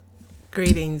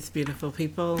Greetings, beautiful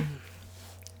people.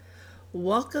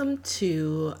 Welcome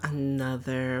to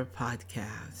another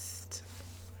podcast.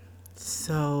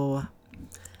 So,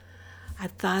 I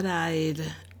thought I'd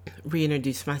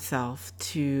reintroduce myself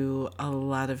to a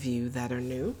lot of you that are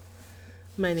new.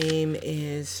 My name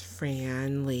is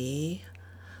Fran Lee,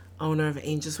 owner of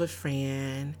Angels with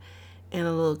Fran and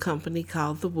a little company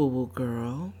called The Woo Woo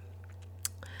Girl.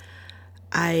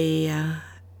 I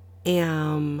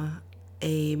am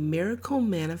a miracle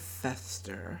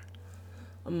manifester,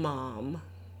 a mom,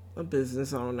 a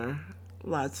business owner,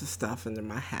 lots of stuff under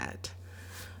my hat,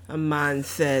 a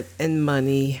mindset and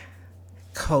money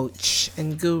coach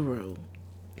and guru.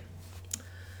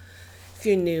 If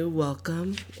you're new,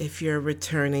 welcome. If you're a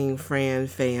returning Fran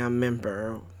Fam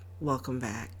member, welcome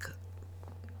back.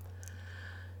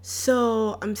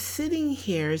 So I'm sitting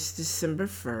here, it's December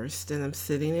 1st, and I'm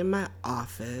sitting in my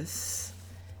office,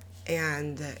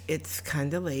 and it's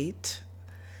kind of late.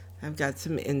 I've got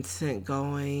some incense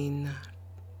going,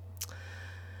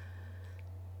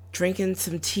 drinking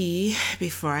some tea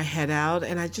before I head out,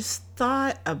 and I just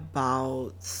thought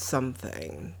about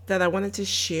something that I wanted to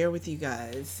share with you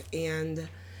guys, and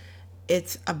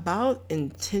it's about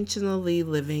intentionally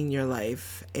living your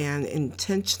life and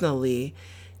intentionally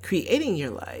creating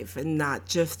your life and not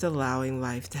just allowing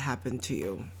life to happen to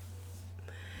you.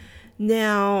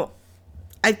 Now,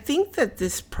 I think that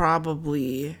this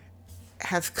probably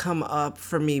has come up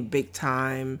for me big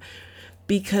time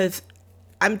because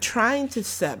I'm trying to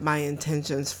set my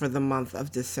intentions for the month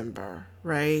of December,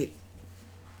 right?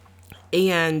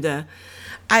 And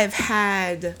I've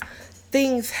had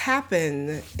things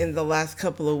happen in the last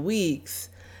couple of weeks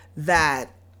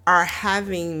that are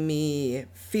having me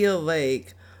feel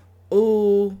like,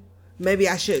 oh, maybe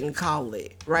I shouldn't call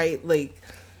it, right? Like,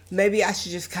 maybe I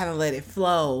should just kind of let it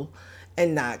flow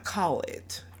and not call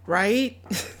it, right?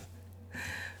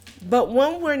 But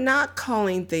when we're not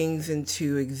calling things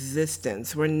into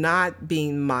existence, we're not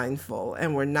being mindful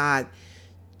and we're not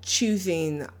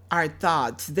choosing our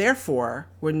thoughts. Therefore,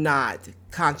 we're not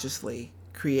consciously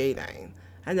creating.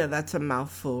 I know that's a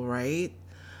mouthful, right?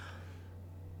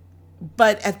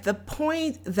 But at the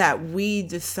point that we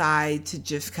decide to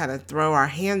just kind of throw our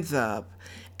hands up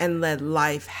and let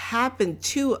life happen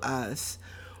to us,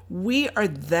 we are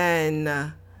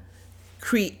then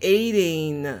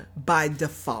creating by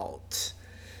default.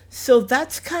 So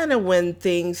that's kind of when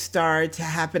things start to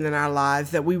happen in our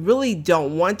lives that we really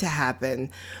don't want to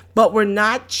happen, but we're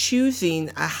not choosing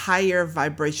a higher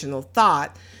vibrational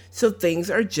thought. So things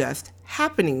are just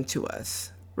happening to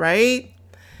us, right?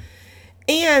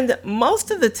 And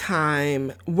most of the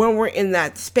time, when we're in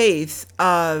that space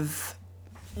of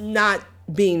not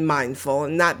being mindful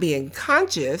and not being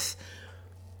conscious,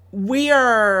 we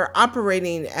are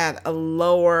operating at a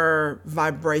lower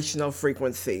vibrational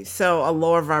frequency. So a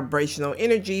lower vibrational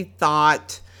energy,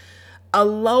 thought,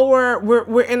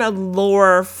 we're in a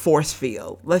lower force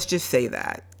field. Let's just say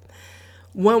that.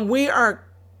 When we are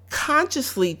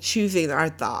consciously choosing our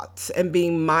thoughts and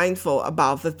being mindful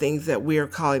about the things that we are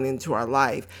calling into our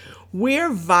life,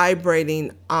 we're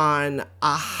vibrating on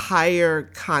a higher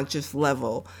conscious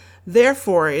level.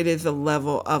 Therefore, it is a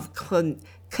level of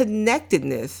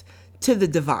connectedness to the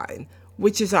divine,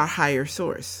 which is our higher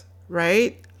source,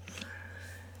 right?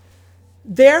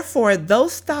 Therefore,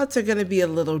 those thoughts are going to be a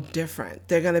little different.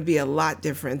 They're going to be a lot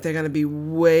different. They're going to be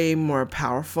way more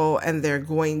powerful and they're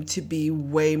going to be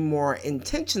way more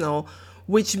intentional,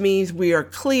 which means we are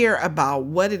clear about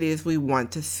what it is we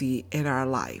want to see in our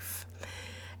life.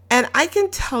 And I can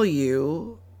tell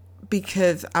you,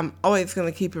 because I'm always going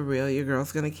to keep it real, your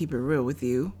girl's going to keep it real with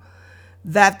you,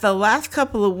 that the last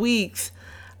couple of weeks,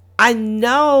 I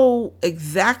know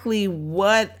exactly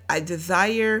what I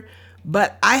desire,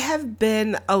 but I have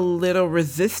been a little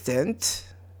resistant.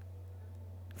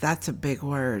 That's a big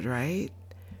word, right?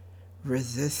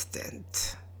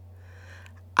 Resistant.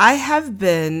 I have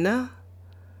been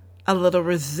a little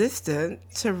resistant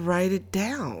to write it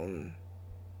down.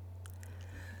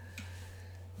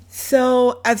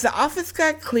 So as the office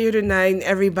got clear tonight and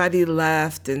everybody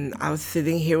left and I was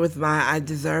sitting here with my I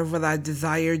Deserve What I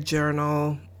Desire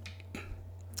journal,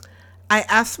 I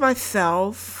asked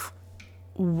myself,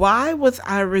 why was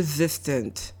I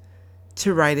resistant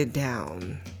to write it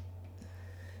down?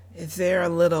 Is there a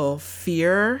little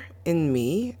fear in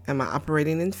me? Am I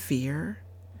operating in fear?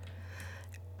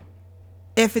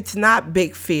 If it's not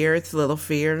big fear, it's little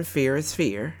fear, and fear is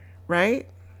fear, right?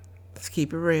 Let's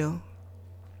keep it real.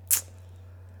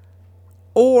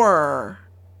 Or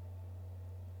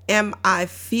am I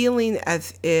feeling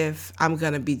as if I'm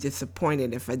going to be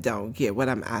disappointed if I don't get what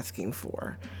I'm asking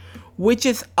for? which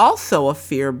is also a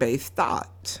fear-based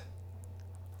thought.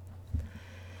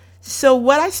 So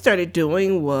what I started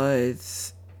doing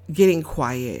was getting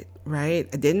quiet, right?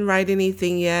 I didn't write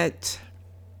anything yet.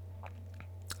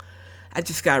 I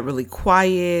just got really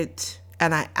quiet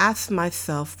and I asked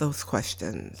myself those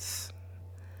questions.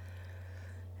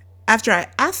 After I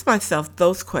asked myself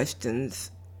those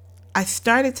questions, I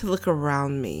started to look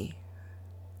around me.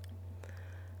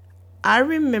 I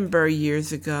remember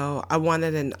years ago, I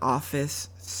wanted an office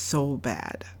so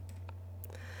bad.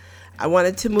 I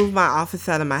wanted to move my office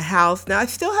out of my house. Now, I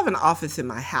still have an office in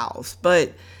my house,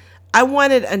 but I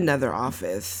wanted another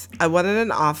office. I wanted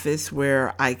an office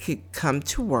where I could come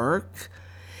to work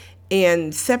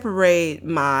and separate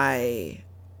my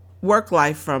work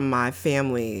life from my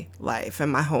family life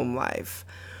and my home life,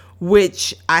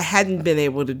 which I hadn't been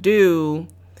able to do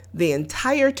the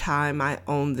entire time I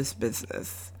owned this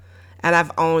business. And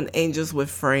I've owned Angels with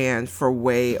Fran for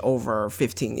way over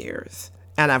 15 years.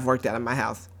 And I've worked out of my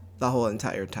house the whole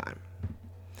entire time.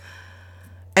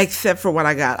 Except for when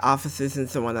I got offices in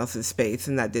someone else's space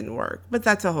and that didn't work. But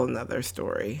that's a whole nother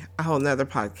story, a whole nother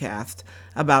podcast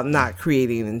about not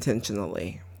creating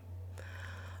intentionally.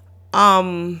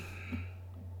 But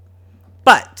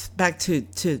back to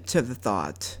the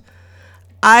thought.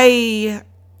 I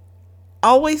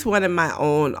always wanted my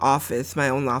own office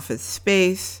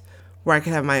space where I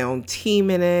could have my own team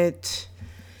in it.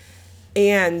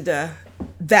 And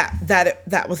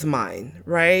that was mine,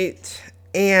 right?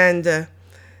 And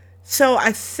so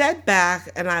I sat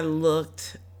back and I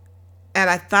looked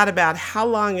and I thought about how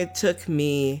long it took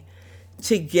me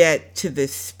to get to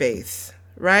this space,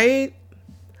 right?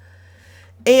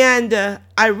 And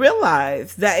I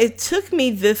realized that it took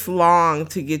me this long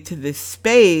to get to this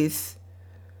space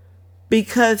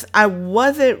because I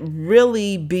wasn't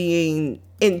really being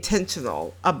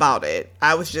intentional about it.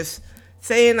 I was just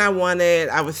saying I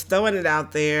was throwing it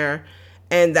out there,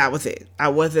 and that was it. I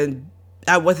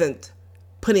wasn't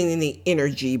putting any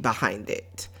energy behind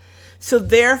it. So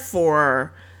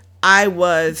therefore, I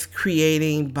was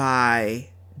creating by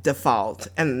default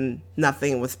and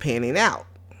nothing was panning out.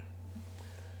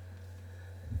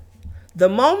 The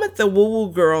moment the Woo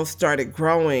Woo Girl started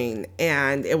growing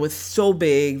and it was so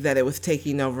big that it was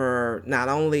taking over not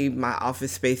only my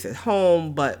office space at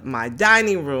home, but my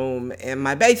dining room and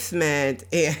my basement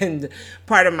and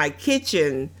part of my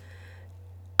kitchen,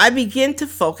 I began to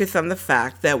focus on the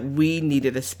fact that we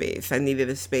needed a space. I needed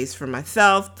a space for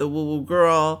myself, the Woo Woo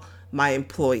Girl, my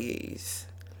employees.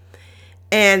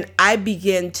 And I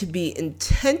began to be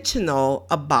intentional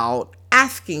about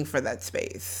asking for that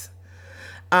space.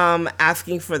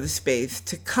 Asking for the space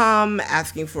to come,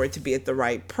 asking for it to be at the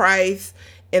right price,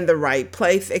 in the right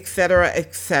place, etc.,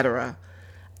 etc.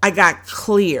 I got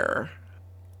clear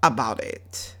about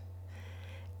it.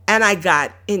 And I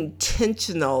got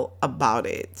intentional about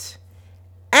it.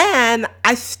 And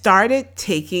I started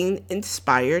taking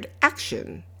inspired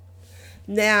action.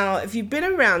 Now, if you've been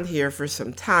around here for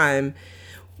some time,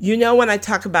 you know when I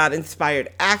talk about inspired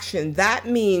action, that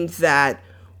means that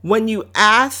when you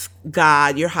ask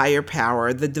God, your higher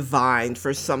power, the divine,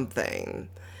 for something,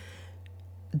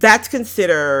 that's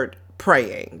considered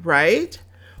praying, right?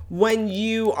 When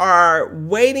you are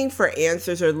waiting for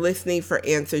answers or listening for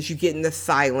answers, you get in the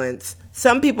silence.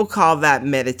 Some people call that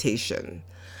meditation.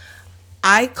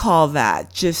 I call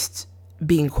that just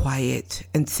being quiet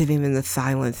and sitting in the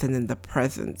silence and in the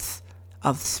presence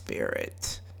of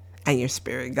spirit and your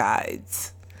spirit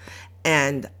guides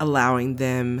and allowing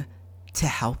them to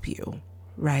help you,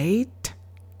 right?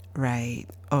 Right.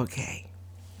 Okay.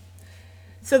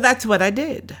 So that's what I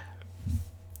did.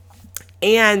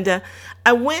 And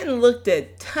I went and looked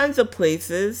at tons of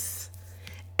places.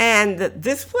 And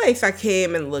this place I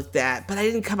came and looked at, but I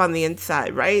didn't come on the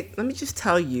inside, right? Let me just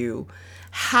tell you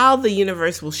how the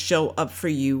universe will show up for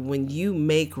you when you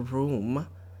make room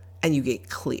and you get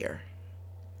clear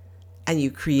and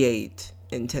you create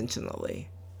intentionally.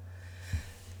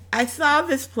 I saw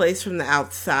this place from the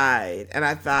outside and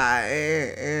I thought,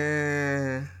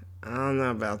 I don't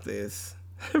know about this,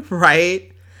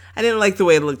 right? I didn't like the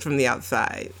way it looked from the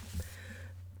outside.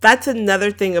 That's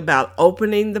another thing about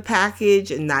opening the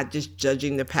package and not just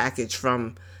judging the package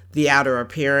from the outer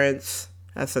appearance.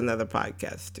 That's another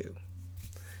podcast too.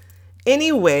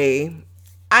 Anyway,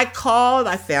 I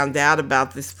found out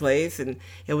about this place and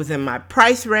it was in my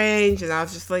price range and I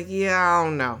was just like, yeah, I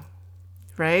don't know,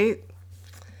 right?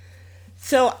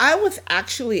 So I was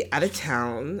actually out of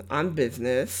town on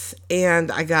business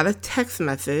and I got a text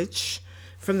message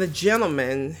from the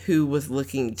gentleman who was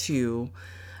looking to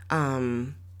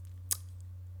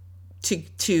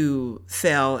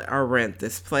sell or rent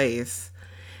this place.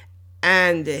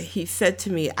 And he said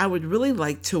to me, I would really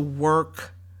like to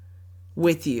work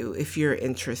with you if you're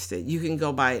interested. You can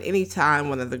go by at any time.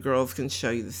 One of the girls can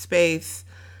show you the space,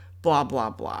 blah,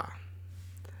 blah, blah.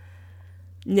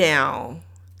 Now,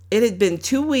 it had been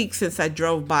 2 weeks since I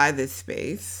drove by this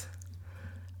space.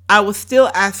 I was still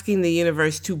asking the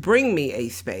universe to bring me a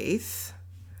space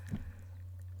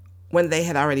when they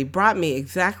had already brought me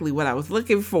exactly what I was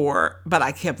looking for, but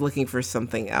I kept looking for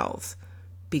something else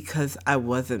because I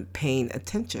wasn't paying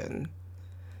attention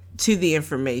to the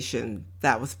information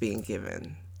that was being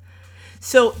given.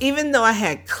 So even though I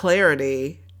had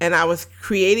clarity and I was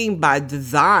creating by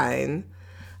design,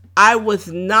 I was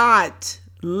not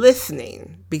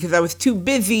listening because I was too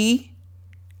busy.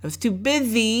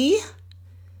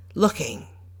 Looking.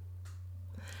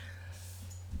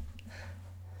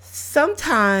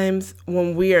 Sometimes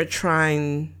when we are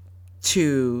trying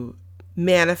to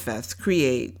manifest,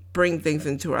 create, bring things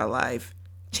into our life,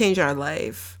 change our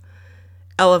life,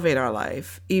 elevate our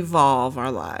life, evolve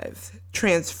our lives,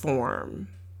 transform,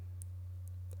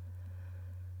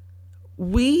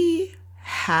 we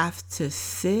have to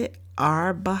sit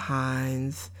our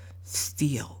behinds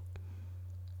still.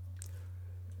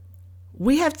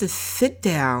 We have to sit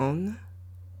down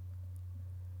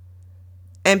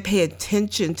and pay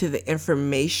attention to the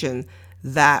information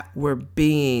that we're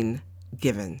being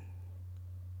given.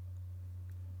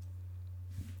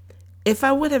 If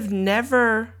I would have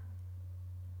never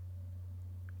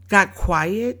got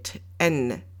quiet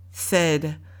and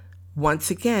said, once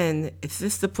again, is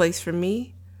this the place for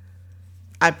me?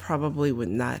 I probably would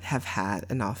not have had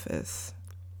an office.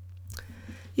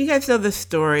 You guys know the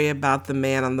story about the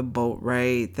man on the boat,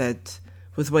 right? That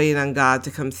was waiting on God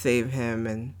to come save him.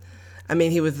 And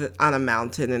he was on a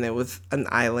mountain and it was an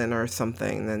island or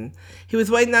something. And he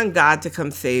was waiting on God to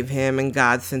come save him. And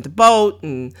God sent a boat.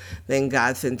 And then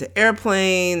God sent an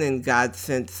airplane. And God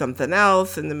sent something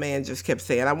else. And the man just kept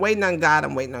saying, I'm waiting on God.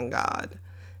 I'm waiting on God.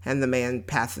 And the man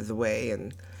passes away.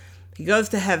 And he goes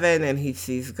to heaven and he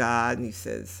sees God. And he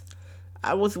says,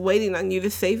 I was waiting on you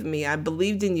to save me. I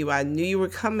believed in you. I knew you were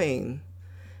coming.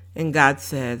 And God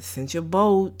said, sent your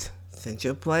boat, sent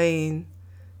your plane,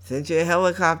 sent your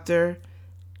helicopter.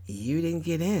 You didn't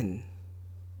get in.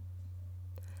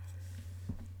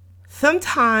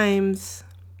 Sometimes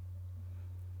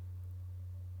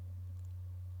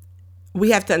we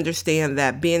have to understand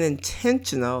that being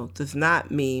intentional does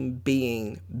not mean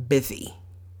being busy.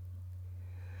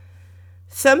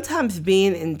 Sometimes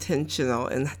being intentional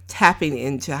and tapping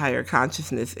into higher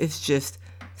consciousness is just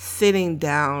sitting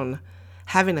down,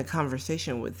 having a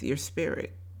conversation with your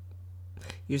spirit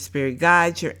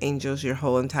guides, your angels, your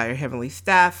whole entire heavenly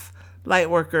staff, light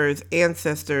workers,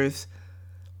 ancestors,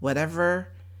 whatever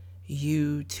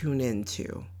you tune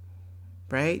into,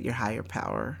 right? Your higher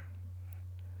power.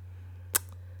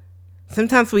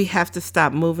 Sometimes we have to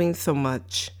stop moving so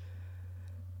much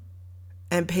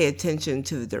and pay attention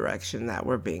to the direction that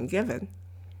we're being given.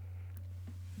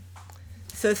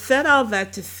 So said all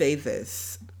that to say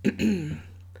this, that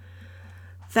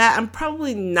I'm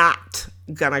probably not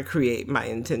going to create my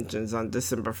intentions on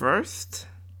December 1st.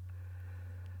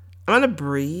 I'm going to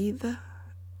breathe and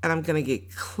I'm going to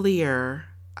get clear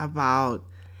about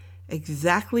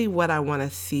exactly what I want to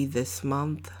see this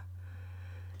month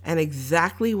and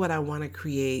exactly what I want to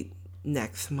create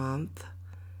next month.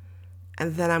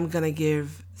 And then I'm going to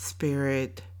give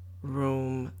spirit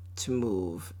room to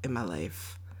move in my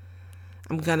life.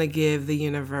 I'm going to give the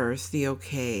universe the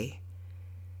okay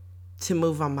to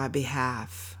move on my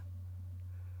behalf.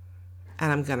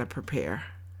 And I'm going to prepare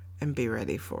and be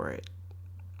ready for it.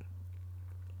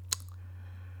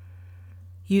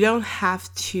 You don't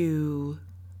have to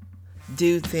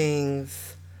do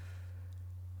things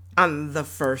on the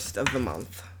 1st of the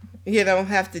month. You don't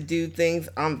have to do things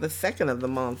on the 2nd of the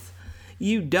month.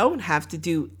 You don't have to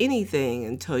do anything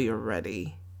until you're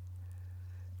ready.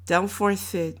 Don't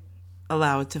force it.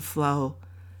 Allow it to flow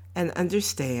and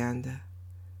understand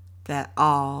that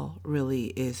all really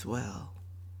is well.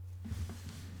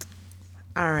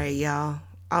 All right, y'all.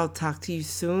 I'll talk to you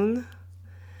soon.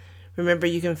 Remember,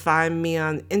 you can find me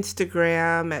on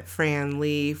Instagram at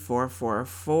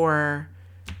FranLee444,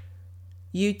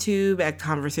 YouTube at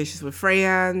Conversations with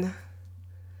Fran,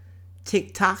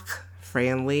 TikTok,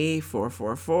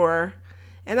 FranLee444,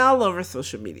 and all over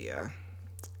social media.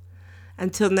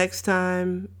 Until next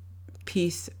time,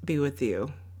 peace be with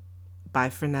you. Bye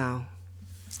for now.